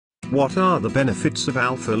What are the benefits of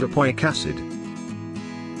alpha-lipoic acid?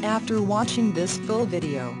 After watching this full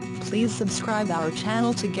video, please subscribe our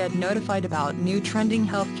channel to get notified about new trending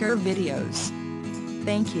healthcare videos.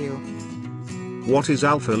 Thank you. What is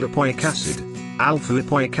alpha-lipoic acid?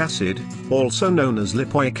 Alpha-lipoic acid, also known as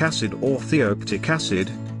lipoic acid or theophyllic acid,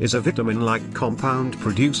 is a vitamin-like compound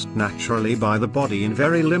produced naturally by the body in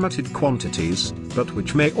very limited quantities, but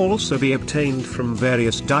which may also be obtained from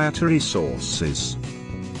various dietary sources.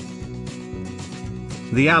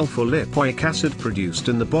 The alpha-lipoic acid produced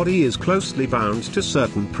in the body is closely bound to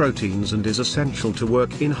certain proteins and is essential to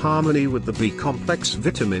work in harmony with the B-complex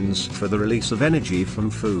vitamins for the release of energy from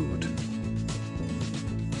food.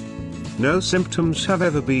 No symptoms have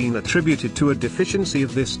ever been attributed to a deficiency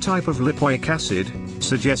of this type of lipoic acid,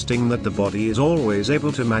 suggesting that the body is always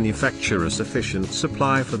able to manufacture a sufficient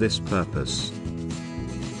supply for this purpose.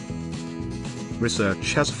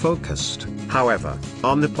 Research has focused, however,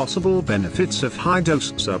 on the possible benefits of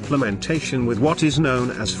high-dose supplementation with what is known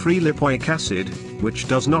as free lipoic acid, which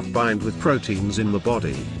does not bind with proteins in the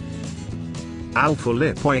body.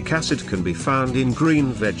 Alpha-lipoic acid can be found in green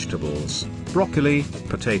vegetables, broccoli,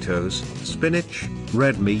 potatoes, spinach,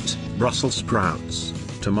 red meat, Brussels sprouts,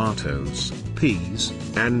 tomatoes, peas,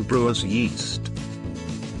 and brewer's yeast.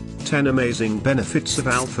 10 amazing benefits of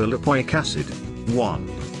alpha-lipoic acid.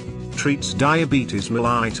 1. Treats diabetes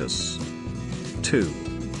mellitus. 2.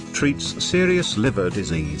 Treats serious liver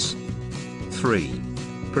disease. 3.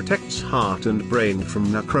 Protects heart and brain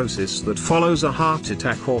from necrosis that follows a heart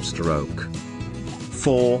attack or stroke.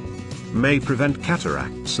 4. May prevent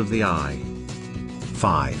cataracts of the eye.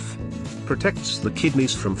 5. Protects the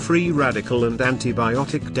kidneys from free radical and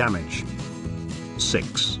antibiotic damage.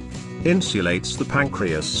 6. Insulates the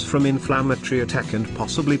pancreas from inflammatory attack and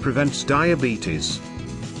possibly prevents diabetes.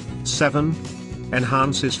 7.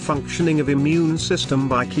 Enhances functioning of immune system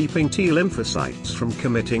by keeping T lymphocytes from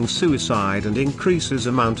committing suicide and increases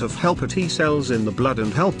amount of helper T cells in the blood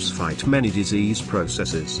and helps fight many disease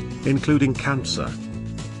processes, including cancer.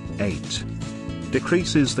 8.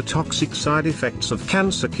 Decreases the toxic side effects of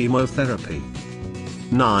cancer chemotherapy.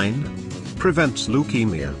 9. Prevents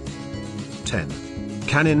leukemia. 10.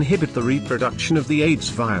 Can inhibit the reproduction of the AIDS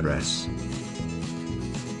virus.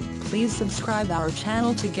 Please subscribe our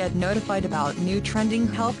channel to get notified about new trending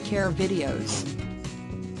healthcare videos.